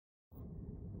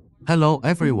Hello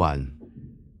everyone.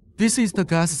 This is the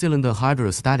gas cylinder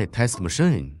hydrostatic test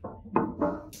machine.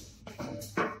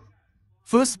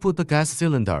 First put the gas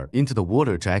cylinder into the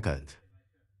water jacket.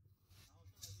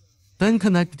 Then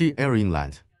connect the air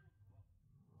inlet,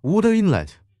 water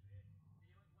inlet,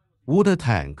 water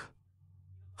tank,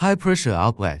 high pressure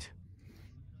outlet.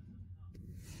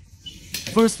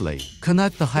 Firstly,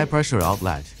 connect the high pressure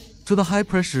outlet to the high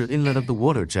pressure inlet of the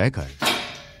water jacket.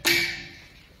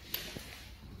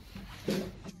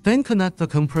 Then connect the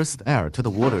compressed air to the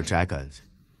water jacket.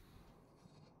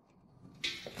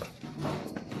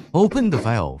 Open the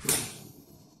valve.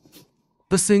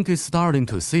 The sink is starting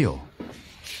to seal.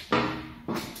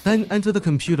 Then enter the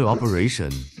computer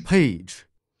operation page.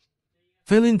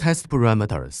 Fill in test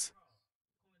parameters.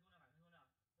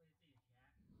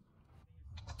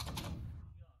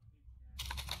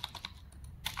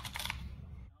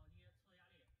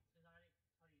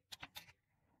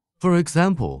 For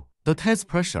example, the test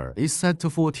pressure is set to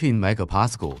 14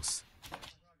 megapascals.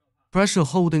 Pressure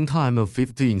holding time of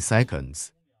 15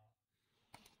 seconds.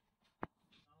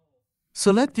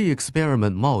 Select the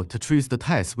experiment mode to treat the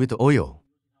test with oil.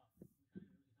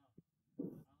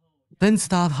 Then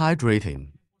start hydrating.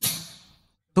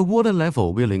 The water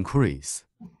level will increase.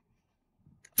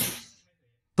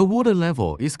 The water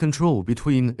level is controlled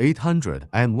between 800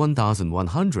 and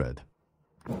 1100.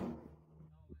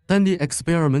 Then the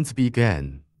experiments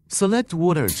begin. Select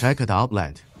water jacket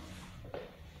outlet.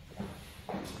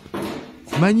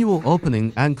 Manual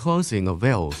opening and closing of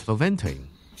valves for venting.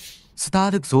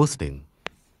 Start exhausting.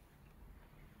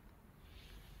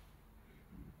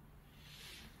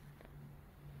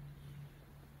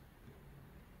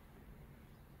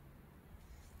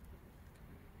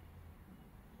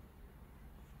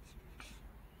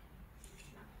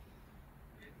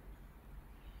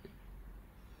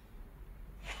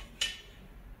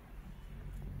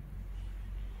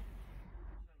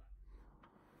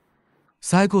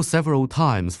 Cycle several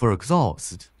times for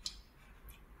exhaust.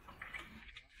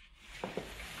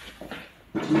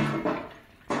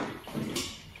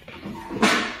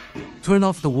 Turn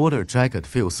off the water jacket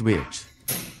fill switch.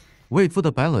 Wait for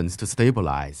the balance to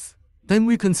stabilize. Then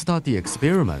we can start the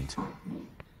experiment.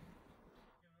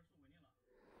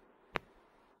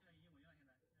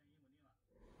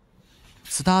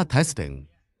 Start testing.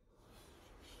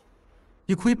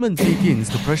 Equipment begins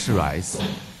to pressurize.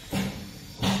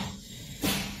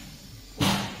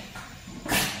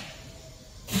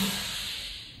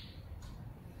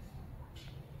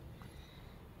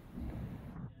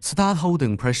 Start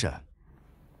holding pressure.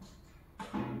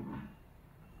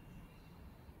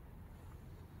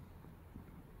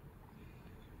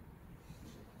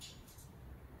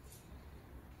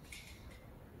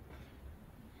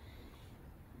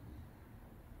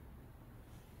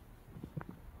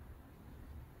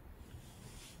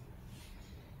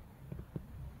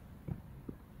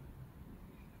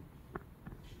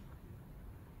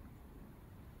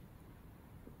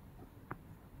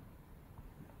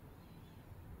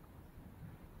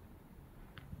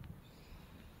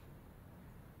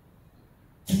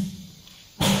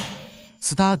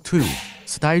 Start 2.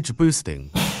 Stage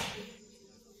boosting.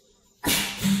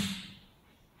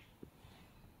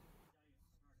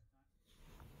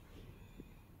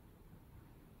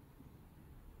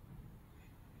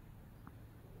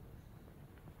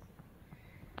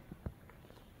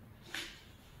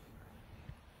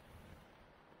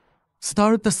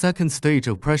 Start the second stage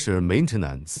of pressure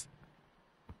maintenance.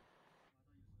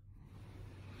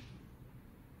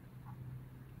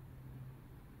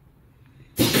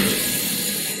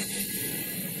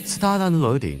 Start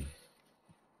unloading.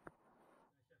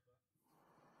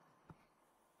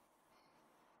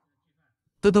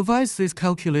 The device is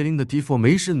calculating the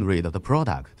deformation rate of the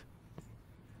product.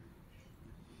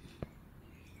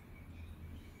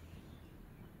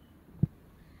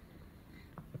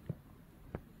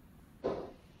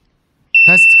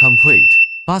 Test complete.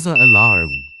 Buzzer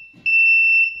alarm.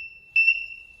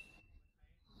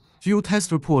 View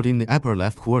test report in the upper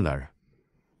left corner.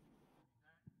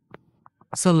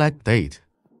 Select date.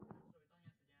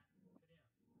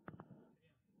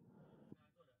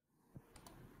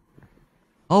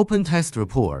 Open test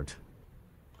report.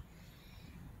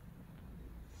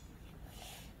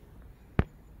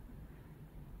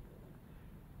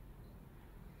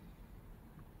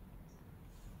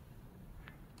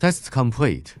 Test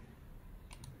complete.